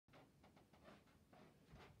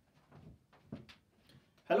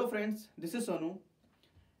Hello friends, this is Sonu,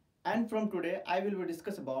 and from today I will be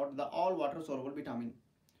discuss about the all water soluble vitamin.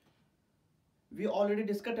 We already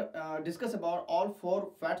discuss about all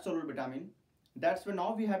four fat soluble vitamin. That's why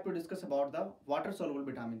now we have to discuss about the water soluble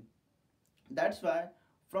vitamin. That's why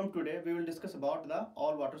from today we will discuss about the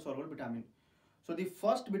all water soluble vitamin. So the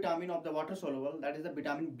first vitamin of the water soluble, that is the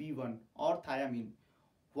vitamin B1 or thiamine.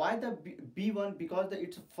 Why the B1? Because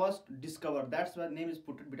it's first discovered. That's why the name is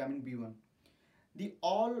put vitamin B1. The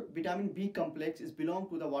all vitamin B complex is belong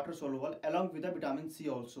to the water soluble along with the vitamin C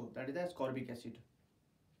also, that is the ascorbic acid.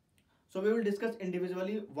 So we will discuss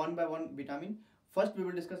individually one by one vitamin. First we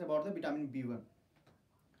will discuss about the vitamin B1.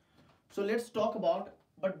 So let's talk about,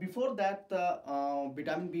 but before that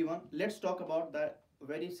vitamin B1, let's talk about the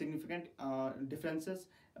very significant differences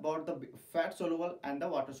about the fat soluble and the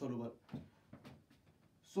water soluble.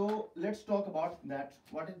 So let's talk about that.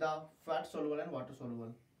 What is the fat soluble and water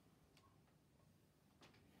soluble?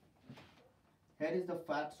 Here is the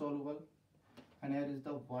fat soluble and here is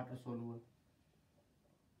the water soluble.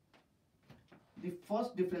 The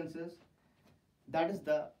first difference is that is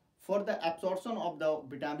the for the absorption of the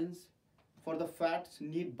vitamins, for the fats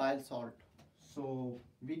need bile salt. So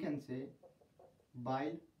we can say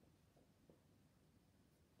bile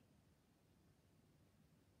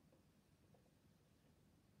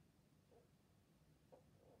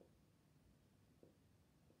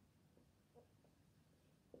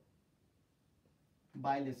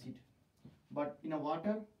bile acid, but in a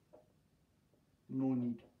water no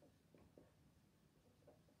need.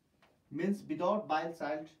 Means without bile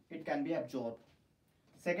salt it can be absorbed.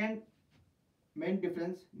 Second main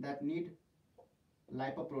difference, that need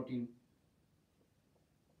lipoprotein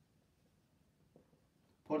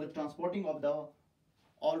for the transporting of the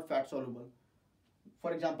all fat soluble,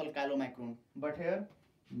 for example chylomicron, but here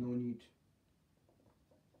no need.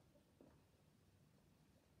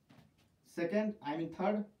 Third,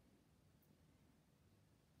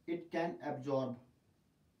 it can absorb,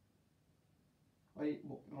 or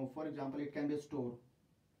for example it can be a store,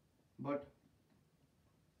 but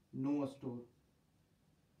no store.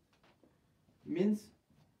 Means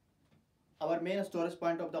our main storage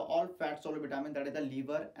point of the all fat soluble vitamin, that is the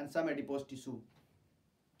liver and some adipose tissue,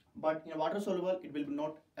 but in water soluble it will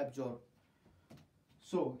not absorb.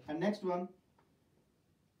 So and next one,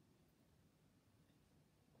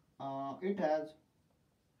 it has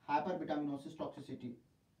hypervitaminosis toxicity.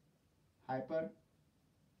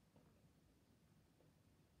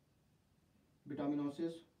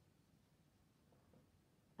 Hypervitaminosis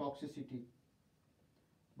toxicity,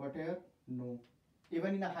 but here no.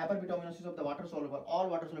 Even in a hypervitaminosis of the water soluble, all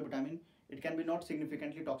water soluble vitamin, it can be not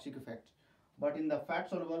significantly toxic effects, but in the fat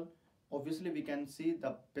soluble obviously we can see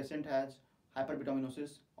the patient has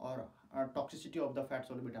hypervitaminosis or toxicity of the fat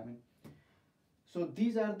soluble vitamin. So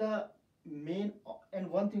these are the main,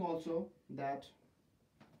 and one thing also, that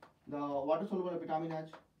the water soluble vitamin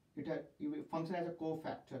it function as a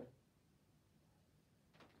cofactor.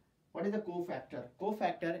 What is the cofactor?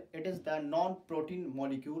 Cofactor, it is the non-protein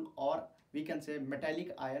molecule, or we can say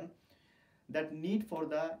metallic ion, that need for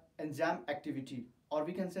the enzyme activity, or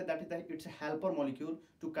we can say that it's a helper molecule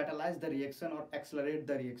to catalyze the reaction or accelerate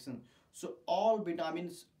the reaction. So all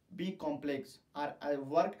vitamins B complex are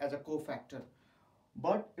work as a cofactor.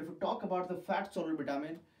 But if we talk about the fat soluble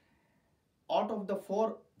vitamin, out of the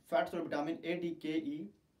four fat soluble vitamin A, D, K, E,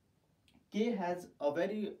 K has a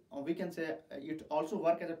very, we can say it also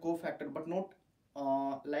work as a cofactor, but not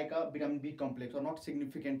like a vitamin B complex, or not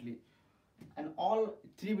significantly. And all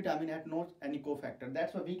three vitamin have not any cofactor.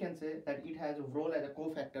 That's why we can say that it has a role as a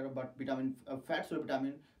cofactor, but fat soluble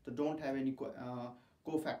vitamin don't have any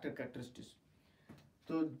cofactor characteristics.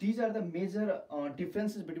 So these are the major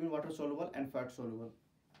differences between water soluble and fat soluble.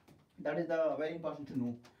 That is the very important to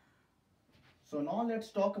know. So now let's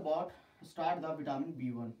start the vitamin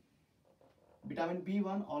B1. Vitamin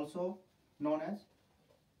B1, also known as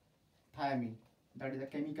thiamine, that is a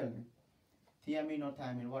chemical name. Thiamine or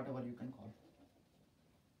thiamine, whatever you can call.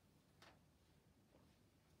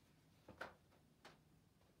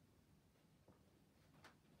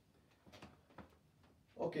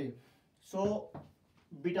 Okay, so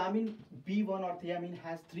vitamin B1 or thiamine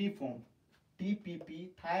has three forms: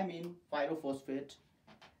 TPP, thiamine pyrophosphate,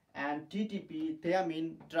 and TTP,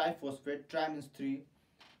 thiamine triphosphate, tri means 3,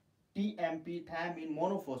 TMP, thiamine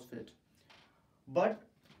monophosphate. But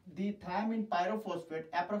the thiamine pyrophosphate,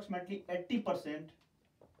 approximately 80%,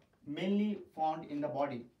 mainly found in the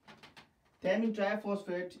body. Thiamine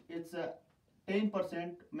triphosphate is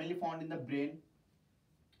 10% mainly found in the brain,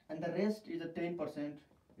 and the rest is a 10%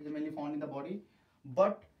 is mainly found in the body.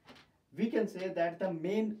 But we can say that the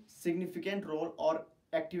main significant role, or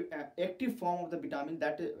active form of the vitamin,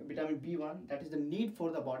 that is vitamin B1, that is the need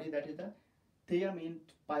for the body, that is the thiamine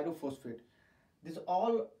pyrophosphate. This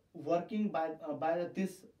all working by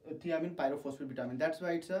this thiamine pyrophosphate vitamin. That's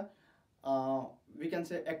why it's a we can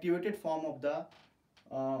say activated form of the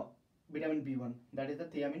vitamin B1, that is the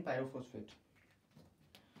thiamine pyrophosphate.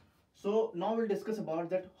 So now we'll discuss about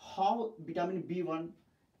that how vitamin B1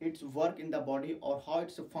 its work in the body, or how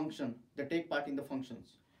it's a function, they take part in the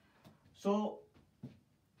functions. So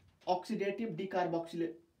oxidative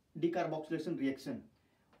decarboxylation reaction.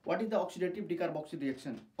 What is the oxidative decarboxylation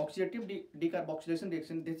reaction? Oxidative decarboxylation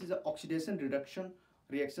reaction, this is a oxidation reduction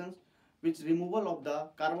reactions which removal of the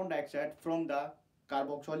carbon dioxide from the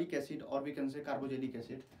carboxylic acid, or we can say carboxylic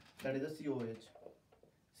acid, that is the COH.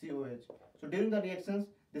 So during the reactions,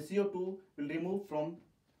 the CO2 will remove from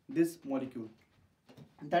this molecule.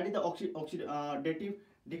 That is the oxidative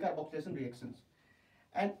decarboxylation reactions.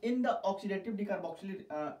 And in the oxidative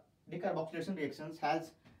decarboxylation reactions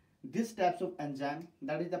has these types of enzyme,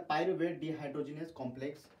 that is the pyruvate dehydrogenase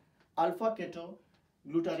complex, alpha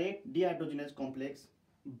ketoglutarate dehydrogenase complex,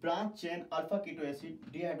 branch chain alpha keto acid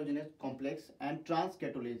dehydrogenase complex, and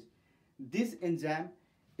transcatolase. This enzyme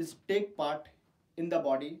is take part in the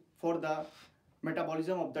body for the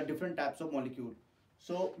metabolism of the different types of molecule.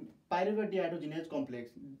 So pyruvate dehydrogenase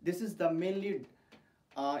complex, this is the mainly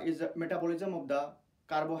is a metabolism of the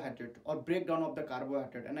carbohydrate, or breakdown of the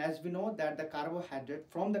carbohydrate. And as we know that the carbohydrate,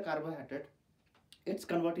 from the carbohydrate it's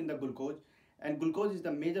converting the glucose, and glucose is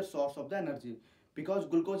the major source of the energy, because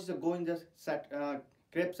glucose is a go in the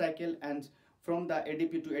Krebs cycle, and from the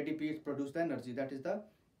ADP to ATP it produces the energy. That is the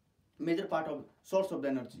major part of source of the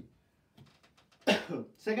energy.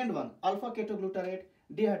 Second one, alpha ketoglutarate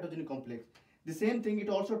dehydrogenase complex. The same thing, it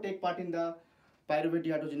also take part in the pyruvate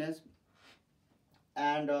dehydrogenase,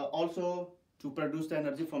 and also to produce the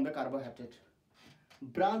energy from the carbohydrate.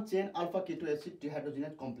 Branch chain alpha keto acid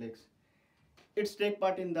dehydrogenase complex, it's take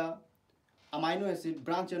part in the amino acid,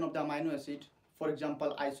 branch chain of the amino acid, for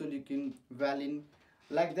example isoleucine, valine,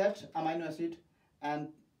 like that amino acid, and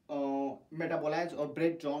metabolize or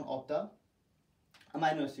breakdown of the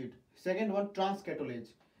amino acid. Second one, transcatolase.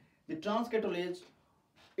 The transcatolase,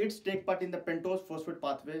 it's take part in the pentose phosphate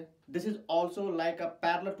pathway. This is also like a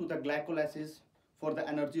parallel to the glycolysis for the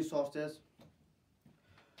energy sources.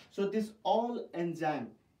 So this all enzyme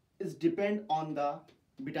is depend on the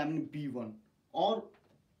vitamin B1 or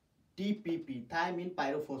TPP, thiamine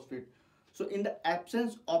pyrophosphate. So in the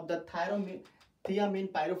absence of the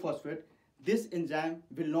thiamine pyrophosphate, this enzyme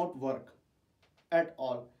will not work at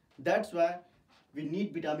all. That's why we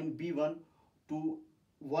need vitamin B1 to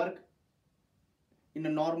work in a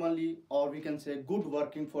normally, or we can say good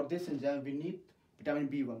working for this enzyme. We need vitamin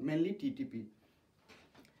B1, mainly TTP.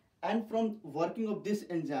 And from working of this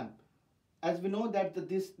enzyme, as we know that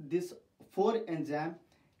this 4 enzyme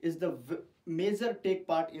is the major take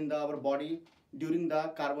part in our body during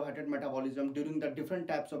the carbohydrate metabolism, during the different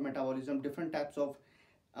types of metabolism, different types of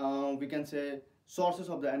we can say sources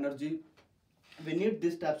of the energy. We need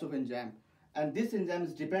these types of enzyme, and this enzyme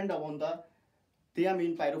is depend upon the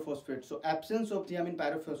thiamine pyrophosphate. So absence of thiamine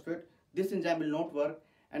pyrophosphate, this enzyme will not work,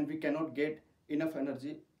 and we cannot get enough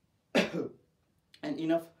energy and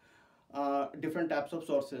enough different types of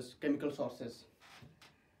sources, chemical sources.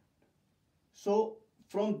 So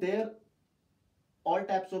from there, all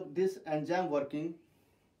types of this enzyme working,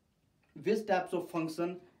 which types of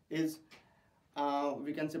function is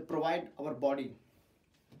we can say provide our body.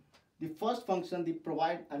 The first function, they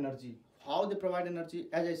provide energy. How they provide energy?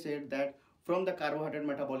 As I said that from the carbohydrate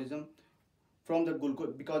metabolism, from the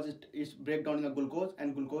glucose, because it is breakdown in the glucose,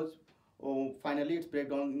 and glucose finally it's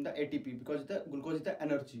breakdown in the ATP, because the glucose is the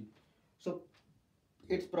energy. So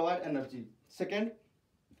it's provide energy. Second,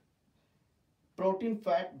 protein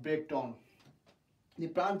fat breakdown, the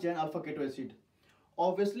branch chain alpha keto acid.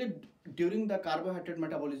 Obviously during the carbohydrate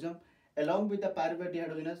metabolism, along with the pyruvate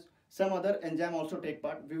dehydrogenase, some other enzyme also take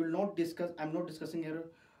part. We will not discuss, I'm not discussing here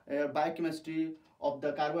biochemistry of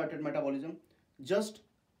the carbohydrate metabolism, just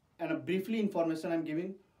and briefly information I'm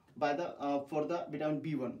giving by the for the vitamin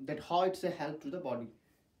B1, that how it's a help to the body.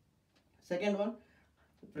 Second one,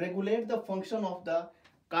 regulate the function of the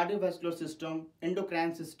cardiovascular system,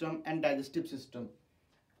 endocrine system, and digestive system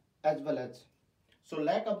as well as. So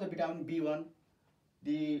lack of the vitamin B1,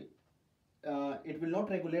 the it will not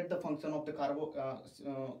regulate the function of the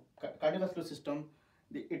cardiovascular system.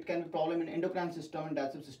 It can be problem in endocrine system and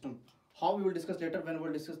digestive system. How we will discuss later when we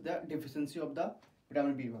will discuss the deficiency of the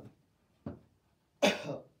vitamin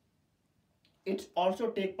B1. It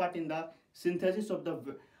also take part in the synthesis of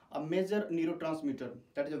the a major neurotransmitter,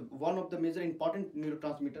 that is one of the major important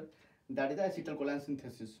neurotransmitter, that is the acetylcholine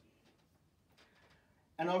synthesis.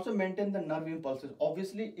 And also maintain the nerve impulses.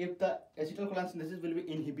 Obviously, if the acetylcholine synthesis will be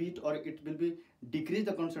inhibit or it will be decrease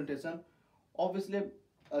the concentration, obviously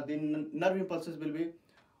the nerve impulses will be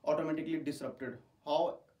automatically disrupted.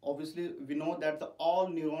 How? Obviously we know that the all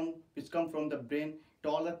neuron which come from the brain, it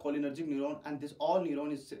all the cholinergic neuron, and this all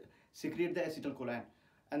neuron is secrete the acetylcholine,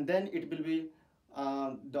 and then it will be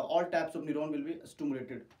the all types of neuron will be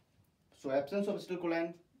stimulated. So absence of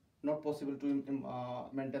acetylcholine, not possible to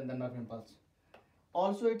maintain the nerve impulse.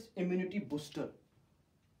 Also it's immunity booster,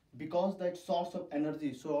 because that source of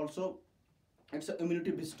energy, so also it's an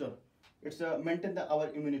immunity booster. It's maintain our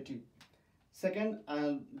immunity. Second,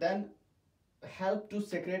 then help to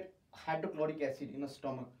secrete hydrochloric acid in the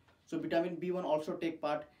stomach. So vitamin B1 also take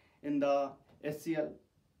part in the HCl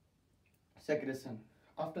secretion.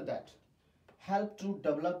 After that, help to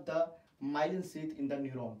develop the myelin sheath in the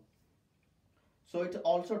neuron. So it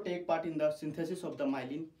also take part in the synthesis of the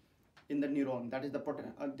myelin in the neuron. That is the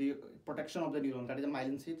protection of the neuron. That is the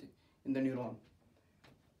myelin sheath in the neuron.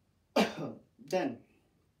 Then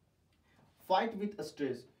fight with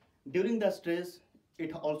stress. During the stress,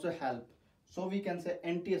 it also help. So we can say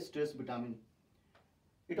anti-stress vitamin.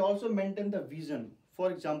 It also maintain the vision.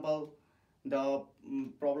 For example, the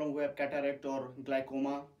problem who have cataract or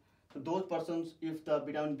glaucoma. So those persons, if the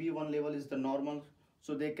vitamin B1 level is the normal,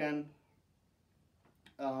 so they can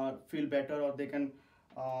feel better, or they can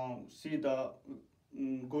see the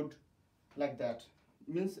good, like that.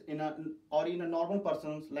 Means in a normal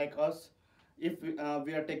persons like us, if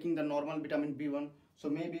we are taking the normal vitamin B1, so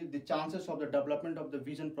maybe the chances of the development of the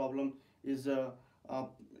vision problem is the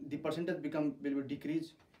percentage will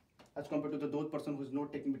decrease as compared to those person who is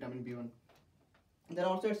not taking vitamin B1. Then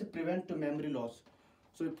also it's a prevent to memory loss.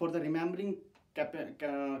 So for the remembering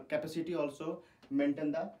capacity also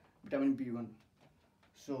maintain the vitamin B1.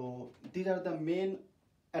 So these are the main.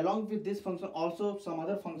 Along with this function, also some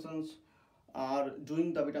other functions are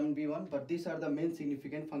doing the vitamin B1, but these are the main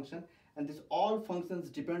significant function, and these all functions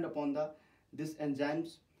depend upon these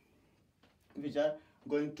enzymes which are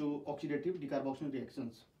going to oxidative decarboxylation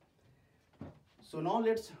reactions. So now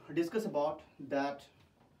let's discuss about that.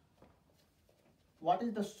 What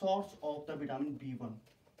is the source of the vitamin B1?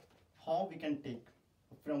 How we can take?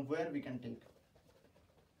 From where we can take?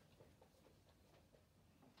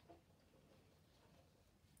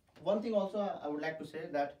 One thing also I would like to say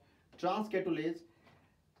that transcatolase,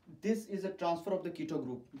 this is a transfer of the keto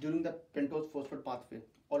group during the pentose phosphate pathway.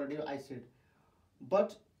 Already I said,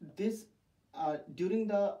 but this during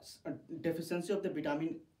the deficiency of the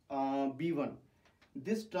vitamin B1,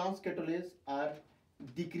 this transcatolase are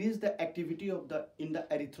decrease the activity of the in the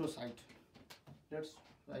erythrocyte. Let's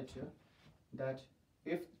write here that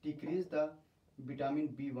if decrease the vitamin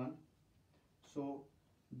B1, so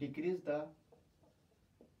decrease the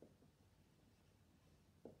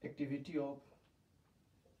activity of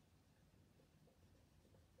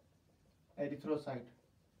erythrocyte.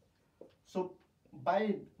 So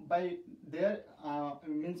by there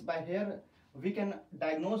means by here we can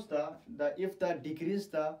diagnose the if the decrease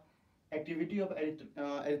the activity of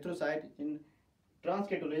erythrocyte in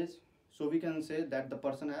transcatolase, so we can say that the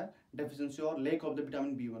person has deficiency or lack of the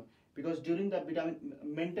vitamin B1, because during the vitamin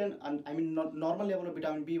maintain normal level of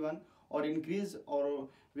vitamin B1 or increase, or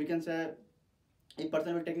we can say a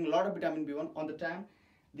person will taking a lot of vitamin B1 on the time,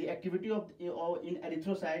 the activity of in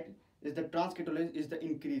erythrocyte is the transcatolase is the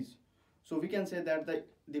increase. So we can say that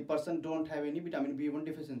the person don't have any vitamin B1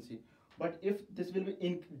 deficiency. But if this will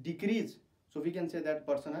be decrease, so we can say that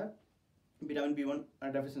person has vitamin B1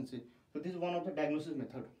 deficiency. So this is one of the diagnosis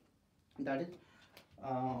method that is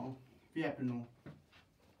we have to know.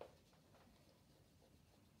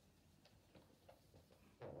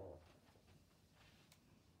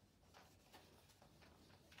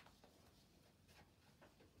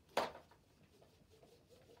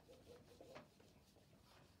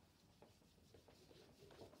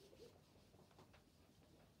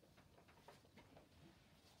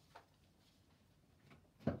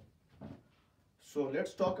 So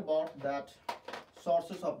let's talk about that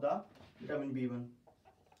sources of the vitamin B1.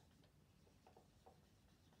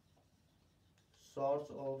 Source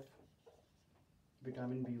of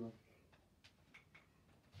vitamin B1.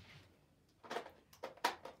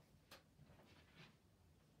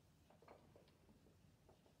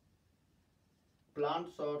 Plant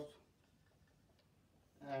source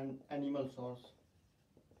and animal source.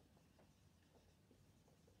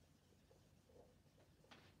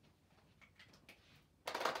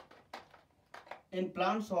 In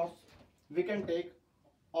plant source, we can take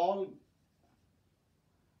all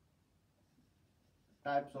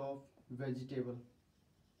types of vegetable.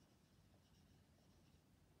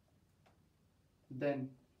 then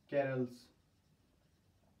carols,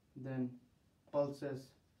 then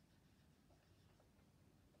pulses.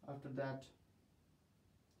 After that,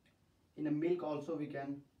 in a milk also we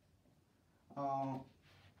can uh,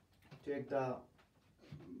 take the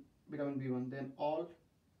vitamin B1. Then all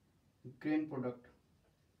grain product,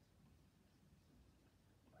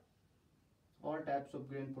 all types of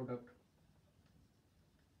grain product,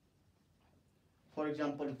 for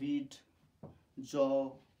example wheat,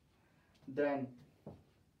 jaw, then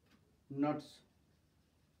nuts.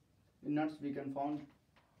 In nuts we can find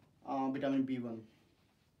vitamin B1.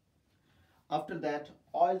 After that,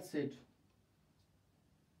 oil seed,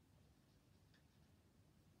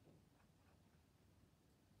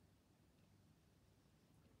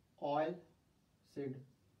 oil seed,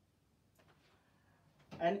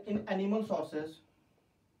 and in animal sources,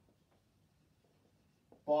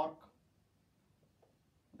 pork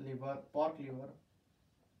liver,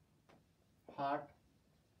 heart,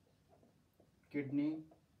 kidney.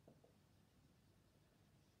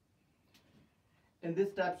 In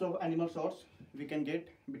these types of animal source we can get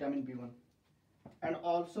vitamin B1. And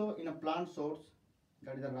also in a plant source,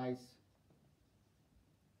 that is the rice.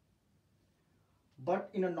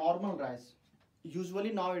 But in a normal rice,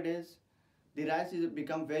 usually nowadays the rice is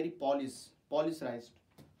become very polished rice.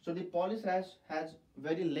 So the polished rice has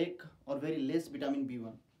very lack or very less vitamin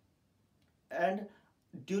B1. And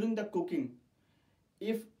during the cooking,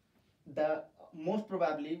 if the most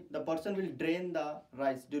probably the person will drain the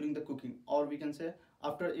rice during the cooking, or we can say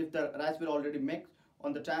after, if the rice will already make,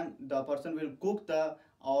 on the time the person will cook the,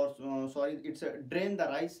 or sorry, it's a drain the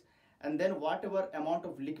rice, and then whatever amount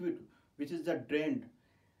of liquid which is the drained,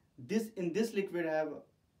 this in this liquid have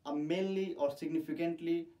a mainly or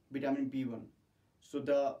significantly vitamin B1. So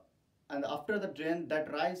the, and after the drain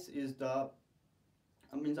that rice is the,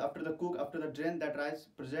 means after the cook, after the drain that rice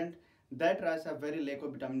present, that rice have very lack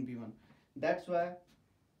of vitamin B1. That's why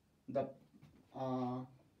the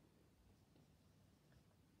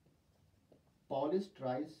polished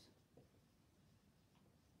rice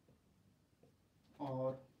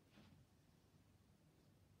or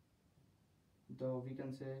the, we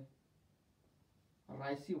can say,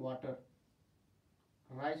 rice water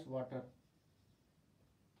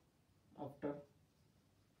after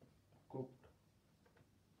cooked.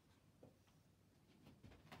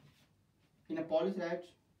 In a polished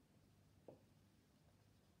rice,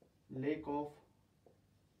 lack of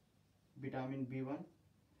vitamin B1,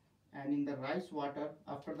 and in the rice water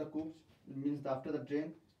after the cooks, means after the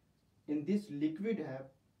drain, in this liquid have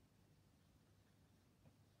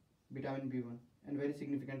vitamin B1 and very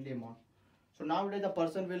significantly amount. So nowadays the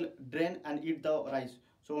person will drain and eat the rice.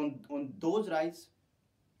 So on those rice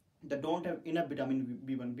they don't have enough vitamin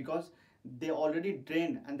B1 because they already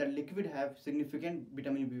drained and the liquid have significant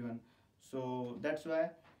vitamin B1. So that's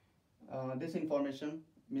why this information,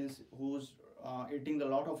 means who's eating a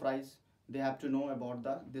lot of rice, they have to know about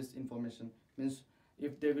the this information. Means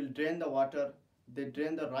if they will drain the water, they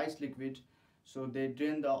drain the rice liquid, so they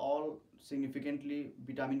drain the all significantly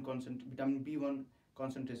vitamin B1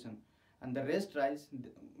 concentration, and the rest rice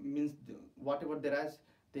means whatever the rice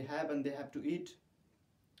they have and they have to eat,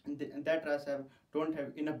 and that rice don't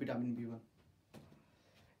have enough vitamin B1.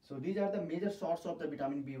 So these are the major source of the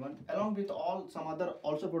vitamin B1, along with all some other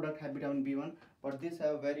also product have vitamin B1, but these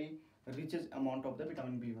have very richest amount of the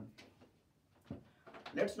vitamin B1.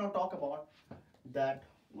 Let's now talk about that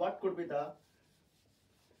what could be the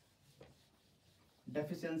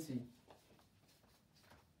deficiency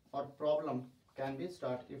or problem can be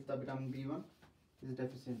start if the vitamin B1 is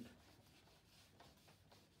deficient.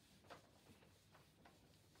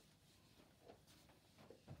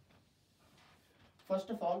 First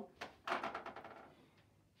of all,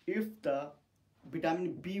 if the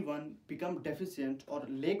vitamin B1 become deficient or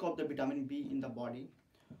lack of the vitamin B in the body,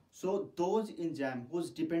 so those enzyme who's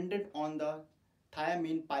dependent on the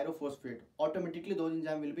thiamine pyrophosphate, automatically those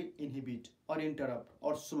enzyme will be inhibit or interrupt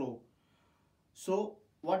or slow. So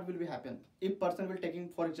what will be happen? If person will taking,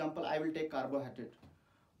 for example, I will take carbohydrate,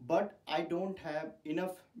 but I don't have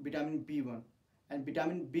enough vitamin B1, and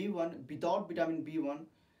vitamin B1, without vitamin B1,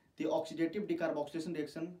 the oxidative decarboxylation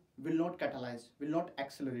reaction will not catalyze, will not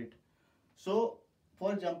accelerate. So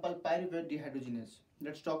for example, pyruvate dehydrogenase.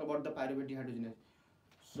 Let's talk about the pyruvate dehydrogenase.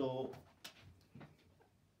 So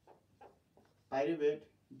pyruvate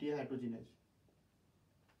dehydrogenase,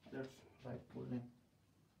 let's write full name.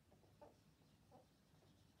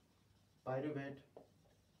 Pyruvate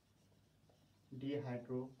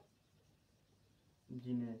dehydrogenase,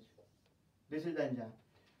 this is the enzyme.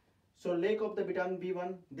 So lack of the vitamin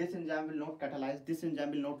B1, this enzyme will not catalyze, this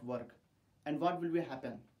enzyme will not work. And what will be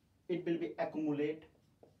happen? it will be accumulate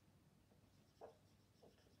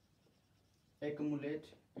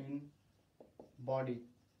in body,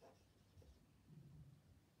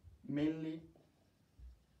 mainly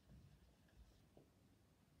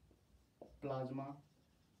plasma,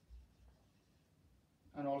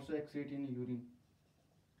 and also excrete in urine,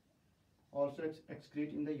 also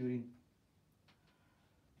excrete in the urine.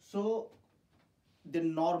 So the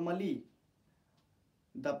normally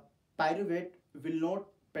the pyruvate will not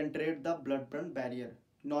penetrate the blood-brain barrier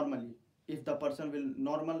normally if the person will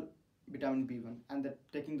normal vitamin B1 and the,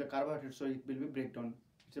 taking the carbohydrate, so it will be breakdown,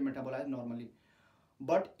 it's metabolized normally.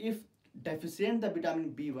 But if deficient the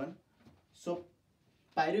vitamin B1, so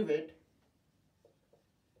pyruvate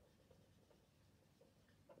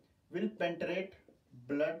will penetrate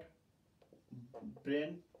blood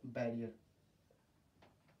brain barrier.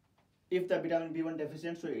 If the vitamin B1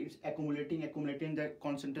 deficient, so it's accumulating, the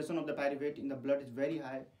concentration of the pyruvate in the blood is very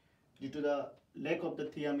high due to the lack of the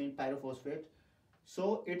thiamine pyrophosphate.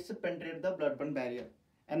 So it's penetrate the blood-brain barrier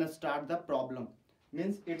and start the problem.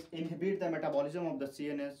 Means it's inhibit the metabolism of the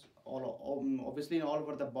CNS obviously in all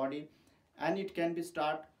over the body, and it can be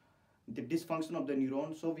start the dysfunction of the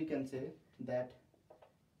neuron. So we can say that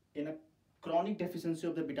in a chronic deficiency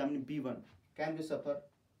of the vitamin B1 can be suffer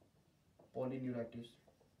polyneuritis.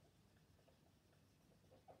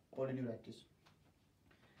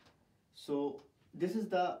 So this is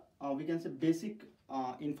the we can say basic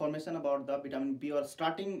information about the vitamin B, or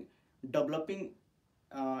starting developing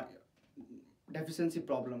deficiency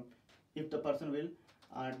problem if the person will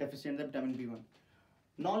deficient the vitamin B1.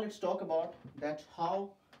 Now let's talk about that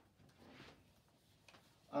how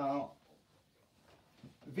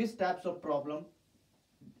which types of problem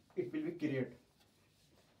it will be create.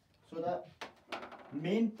 So the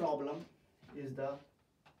main problem is the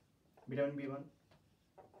vitamin B1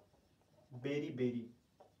 beriberi.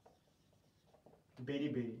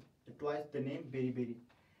 Twice the name beriberi.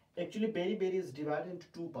 Actually beriberi is divided into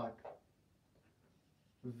two parts,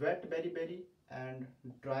 wet beriberi and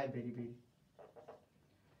dry beriberi.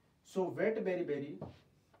 So wet beriberi,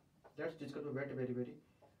 let's discuss the wet beriberi.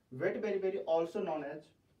 Wet beriberi, also known as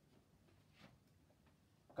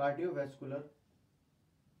cardiovascular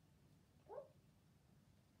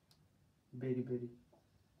beriberi.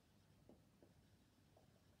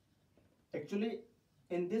 Actually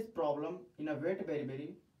in this problem, in a wet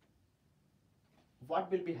beriberi,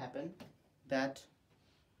 what will be happen that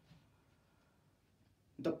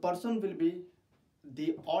the person will be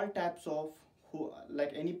the all types of who,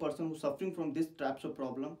 like any person who suffering from this types of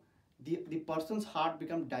problem, the person's heart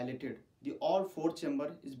become dilated, the all four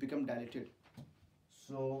chamber is become dilated.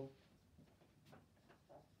 So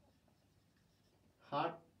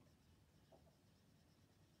heart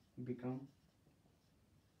become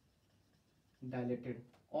dilated,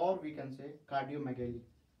 or we can say cardiomegaly.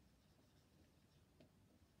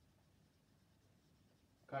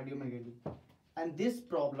 And this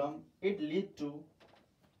problem, it lead to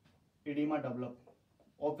edema develop.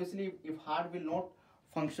 Obviously if heart will not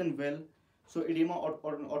function well, so edema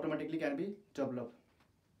automatically can be developed.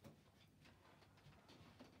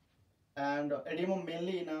 And edema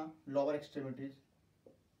mainly in lower extremities.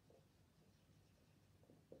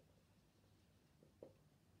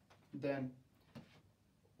 Then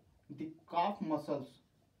the calf muscles,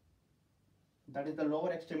 that is the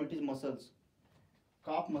lower extremities muscles,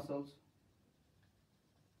 calf muscles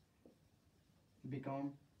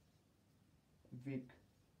become weak.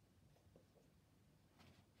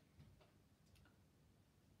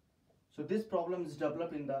 So this problem is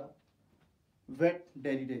developed in the wet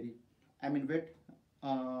beriberi.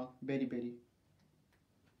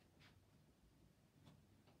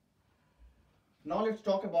 Now let's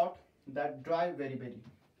talk about that dry beriberi.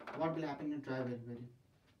 What will happen in dry beriberi?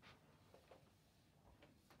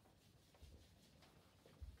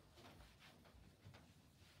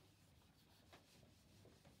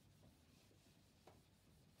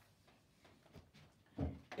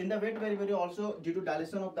 In the wet beriberi also, due to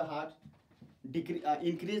dilation of the heart,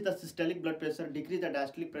 increase the systolic blood pressure, decrease the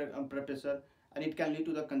diastolic blood pressure, and it can lead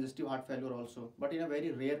to the congestive heart failure also, but in a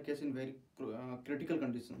very rare case, in very critical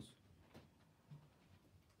conditions.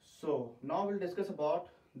 So now we'll discuss about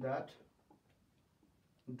that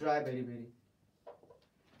dry beriberi.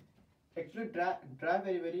 Actually dry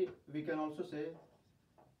beriberi, we can also say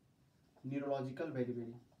neurological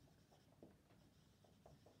beriberi.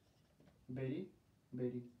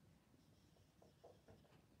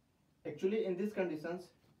 Actually in these conditions,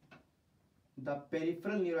 the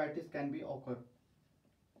peripheral neuritis can be occur.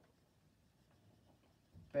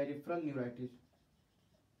 Peripheral neuritis,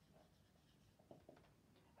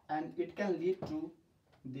 and it can lead to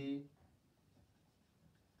the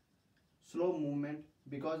slow movement,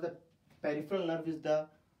 because the peripheral nerve is the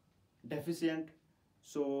deficient,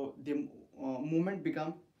 so the movement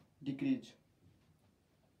become decreased.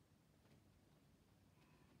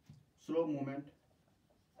 Slow movement,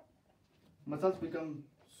 muscles become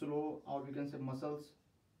slow, or we can say muscles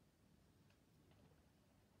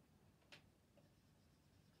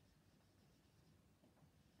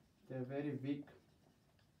they are very weak.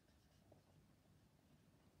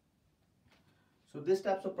 So this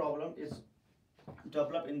types of problem is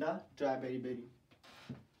developed in the dry beriberi.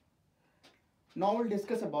 Now we'll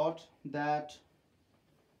discuss about that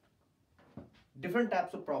different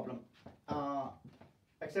types of problem uh,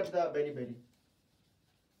 except the beriberi.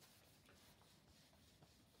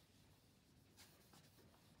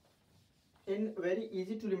 In very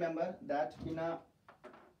easy to remember that in a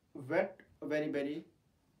wet beriberi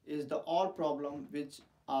is the all problem which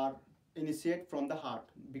are initiate from the heart,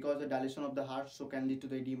 because the dilation of the heart so can lead to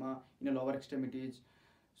the edema in the lower extremities.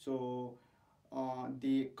 So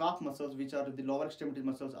the calf muscles, which are the lower extremity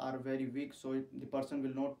muscles, are very weak, so the person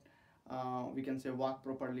will not we can say walk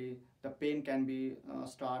properly, the pain can be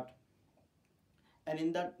start. And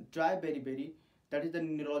in the dry beriberi, that is the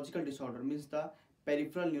neurological disorder, means the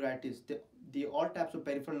peripheral neuritis, the all types of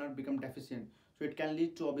peripheral nerve become deficient, so it can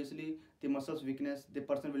lead to obviously the muscles weakness, the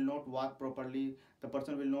person will not walk properly, the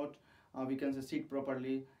person will not we can say sit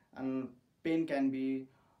properly, and pain can be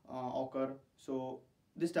occur. So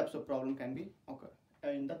this types of problem can be occur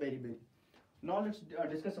in the beriberi. Now let's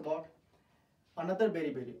discuss about another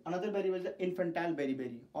beriberi. Another beriberi is the infantile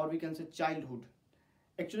beriberi, or we can say childhood.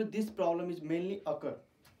 Actually this problem is mainly occur,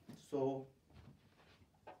 so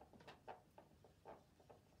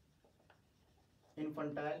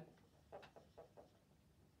infantile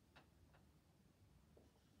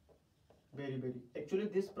beriberi. Actually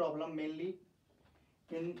this problem mainly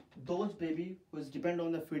in those baby who is depend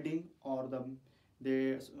on the feeding, or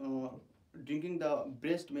they drinking the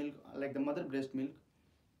breast milk, like the mother breast milk.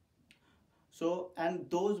 So and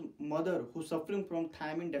those mother who suffering from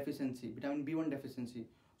thiamine deficiency, vitamin B1 deficiency,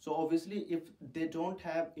 so obviously if they don't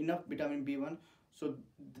have enough vitamin B1, so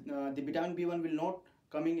the vitamin B1 will not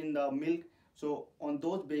coming in the milk, so on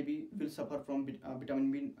those baby will suffer from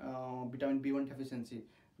vitamin B1 deficiency.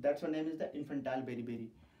 That's why name is the infantile beriberi.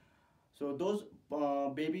 So those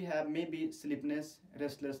baby have maybe sleepiness,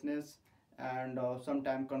 restlessness, and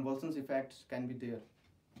sometimes convulsions effects can be there.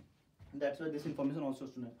 That's why this information also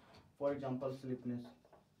to know. For example, sleepiness,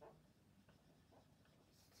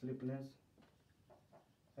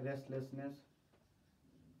 restlessness,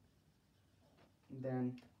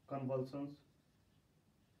 then convulsions.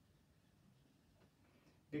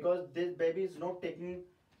 Because this baby is not taking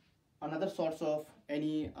another sorts of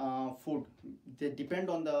any food, they depend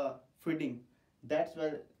on the feeding. That's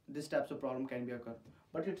where this types of problem can be occur,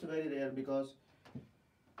 but it's very rare, because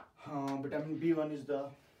vitamin B1 is the,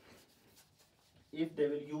 if they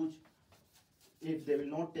will use, if they will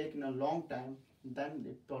not take in a long time, then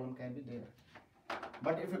the problem can be there.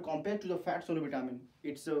 But if you compare to the fat soluble vitamin,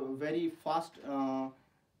 it's a very fast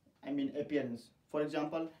appearance. For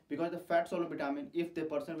example, because the fat soluble vitamin, if the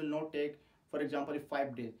person will not take, for example, if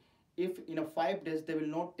 5 days, if in a 5 days they will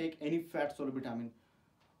not take any fat soluble vitamin,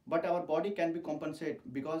 but our body can be compensate,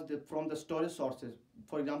 because from the storage sources,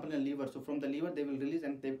 for example in liver, so from the liver they will release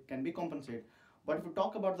and they can be compensate. But if we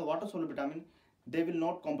talk about the water soluble vitamin, they will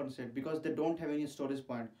not compensate, because they don't have any storage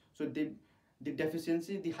point, so the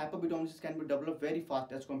deficiency, the hypervitamin can be developed very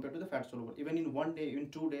fast as compared to the fat soluble. Even in 1 day, in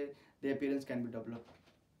 2 days, the appearance can be developed.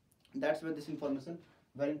 That's where this information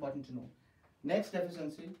very important to know. Next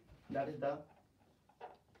deficiency, that is the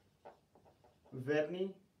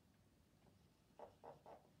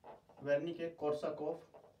Wernicke-Korsakoff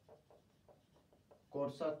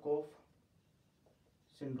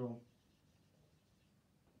syndrome.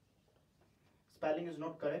 Spelling is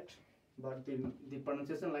not correct, but the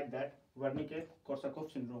pronunciation like that,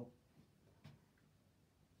 Wernicke-Korsakoff syndrome.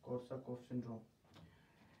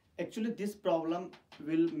 Actually this problem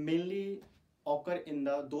will mainly occur in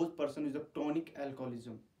those person with the chronic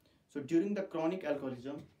alcoholism. So during the chronic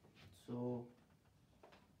alcoholism, so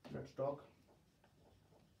let's talk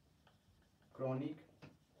chronic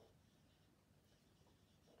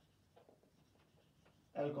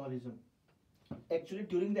alcoholism. Actually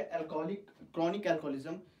during the chronic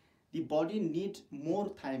alcoholism, the body needs more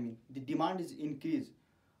thiamine, the demand is increased.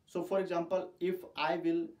 So for example, if I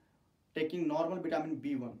will taking normal vitamin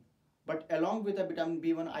B1, but along with the vitamin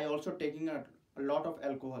B1 I also taking a lot of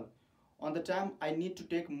alcohol, on the time I need to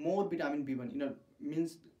take more vitamin B1,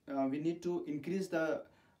 means we need to increase the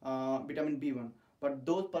vitamin B1, But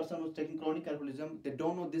those person who's taking chronic alcoholism, they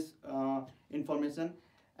don't know this information,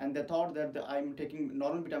 and they thought that I'm taking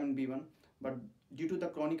normal vitamin B1, but due to the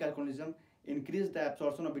chronic alcoholism, increase the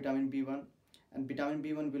absorption of vitamin B1, and vitamin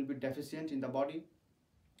B1 will be deficient in the body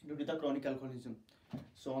due to the chronic alcoholism.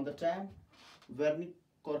 So on the time,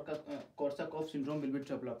 Wernicke-Korsakoff syndrome will be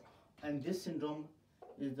developed, and this syndrome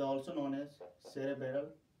is also known as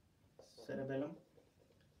cerebellum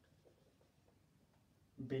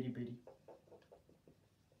beriberi.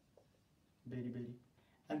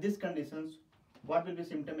 And these conditions, what will be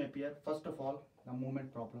symptom appear? First of all, the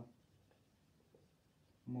movement problem,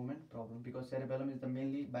 because cerebellum is the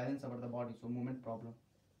mainly balance over the body, so movement problem.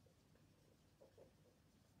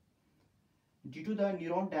 Due to the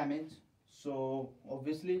neuron damage, so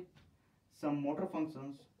obviously some motor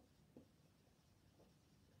functions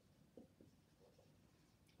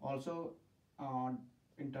also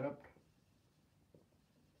interrupt,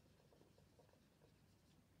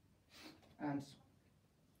 and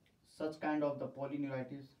such kind of the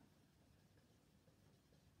polyneuritis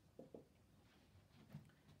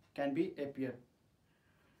can be appear.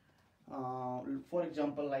 For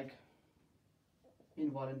example, like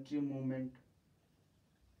involuntary movement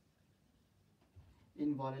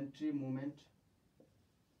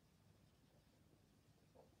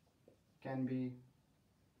can be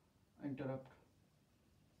interrupt.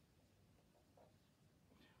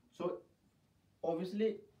 So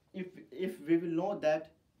obviously, if we will know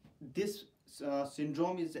that this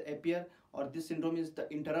syndrome is appear, or this syndrome is the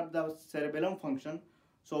interrupt the cerebellum function,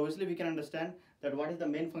 so obviously we can understand that what is the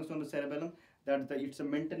main function of the cerebellum, that it's a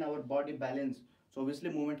maintain our body balance. So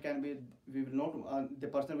obviously movement can be, we will not the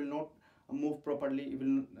person will not move properly,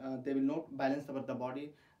 they will not balance over the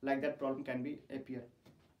body, like that problem can be appear.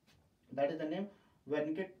 That is the name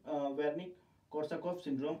Wernicke-Korsakoff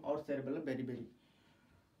syndrome or cerebellar beriberi.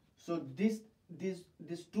 So these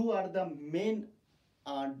two are the main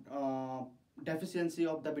deficiency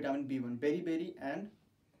of the vitamin B1, beriberi and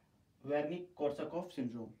Wernicke-Korsakoff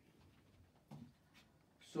syndrome.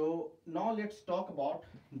 So now let's talk about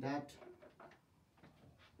that.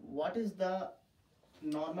 What is the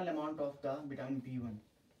normal amount of the vitamin B1?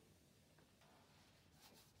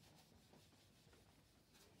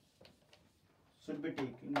 Should be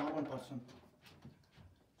take in normal person.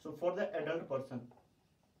 So for the adult person,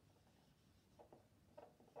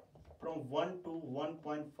 from 1 to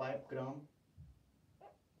 1.5 gram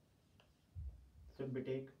should be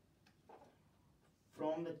take.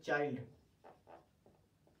 From the child,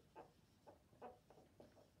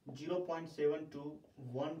 0.7 to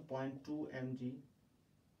 1.2 mg.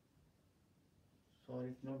 Sorry,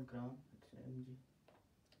 it's not gram, it's mg.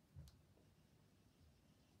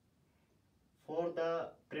 For the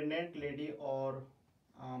pregnant lady or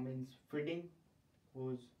means feeding,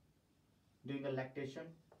 who's doing a lactation,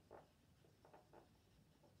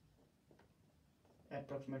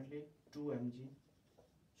 approximately 2 mg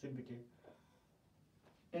should be taken.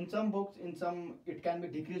 In some books, in some it can be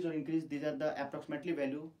decreased or increased. These are the approximately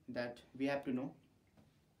value that we have to know.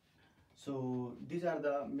 So these are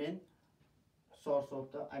the main source of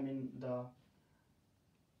the, the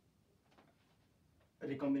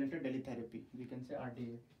recombinant daily therapy. We can say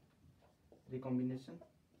RDA, recombination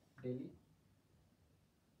daily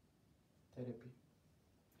therapy.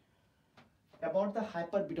 About the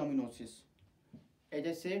hypervitaminosis, as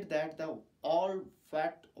I said that the all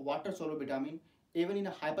fat water soluble vitamin, even in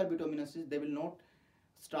a hypervitaminosis, they will not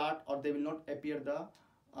start or they will not appear the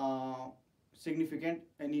significant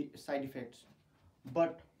any side effects.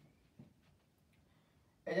 But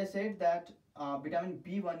as I said that vitamin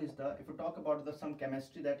B1 is the, if you talk about the some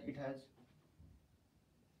chemistry, that it has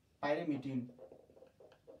pyrimidine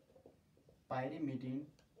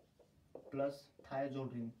plus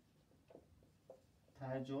thiazole ring.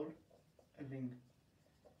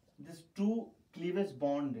 This two cleavage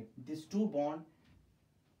bond, these two bond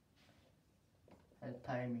has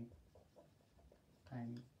thiamine.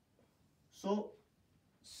 So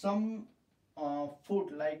some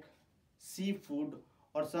food like seafood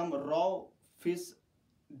or some raw fish,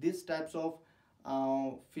 these types of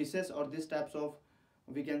fishes or these types of,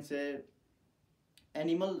 we can say,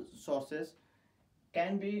 animal sources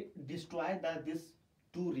can be destroyed by this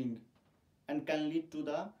two ring and can lead to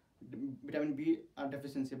the vitamin B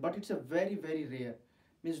deficiency. But it's a very rare.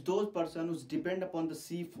 Means those person who depend upon the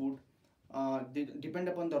seafood, they depend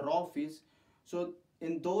upon the raw fish. So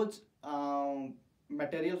in those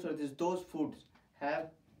materials or those foods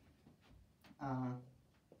have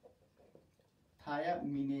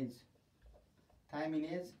thiaminase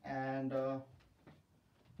and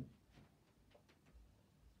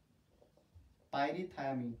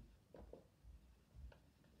pyrithiamine.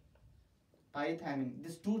 pyrithiamine.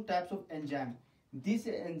 These two types of enzyme. This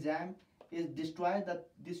enzyme is destroy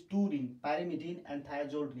these two ring, pyrimidine and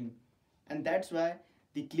thiazole ring, and that's why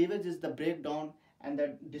the cleavage is the breakdown and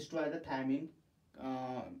that destroy the thiamine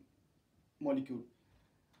uh, molecule.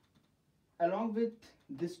 Along with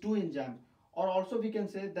these two enzyme, or also we can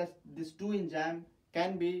say that these two enzyme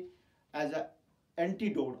can be as a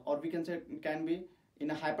antidote, or we can say it can be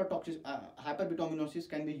in a hypertoxic hyperbituminosis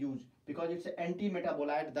can be used because it's an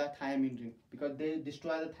anti-metabolite the thiamine ring, because they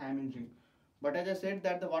destroy the thiamine ring. But as I said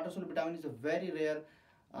that the water soluble vitamin is a very rare,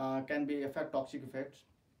 can be affect toxic effects.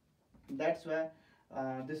 That's why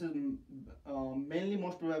this is mainly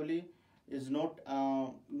most probably is not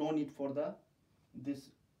no need for the this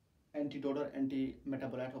antidote or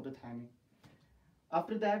anti-metabolite of the thiamine.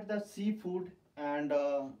 After that, the seafood and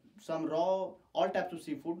some raw, all types of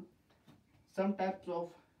seafood, some types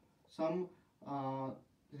of some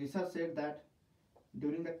research said that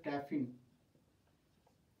during the caffeine,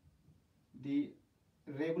 the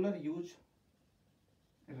regular use,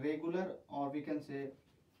 regular, or we can say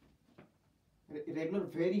regular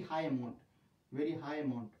very high amount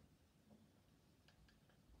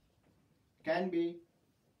can be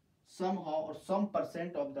somehow or some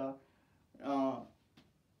percent of the uh,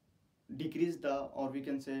 decrease the, or we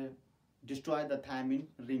can say destroy the thiamine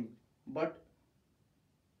ring, but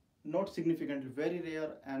not significantly, very rare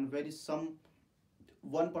and very some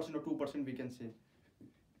 1% or 2% we can say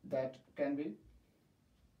that can be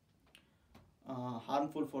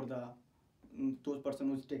harmful for the those person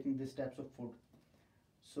who is taking these types of food.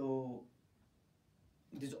 So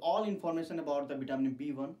this is all information about the vitamin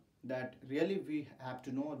B1 that really we have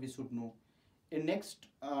to know or we should know. In next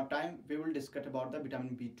time we will discuss about the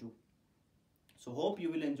vitamin B2. So hope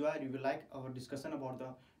you will enjoy, you will like our discussion about the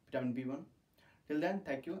vitamin B1. Till then,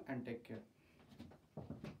 thank you and take care.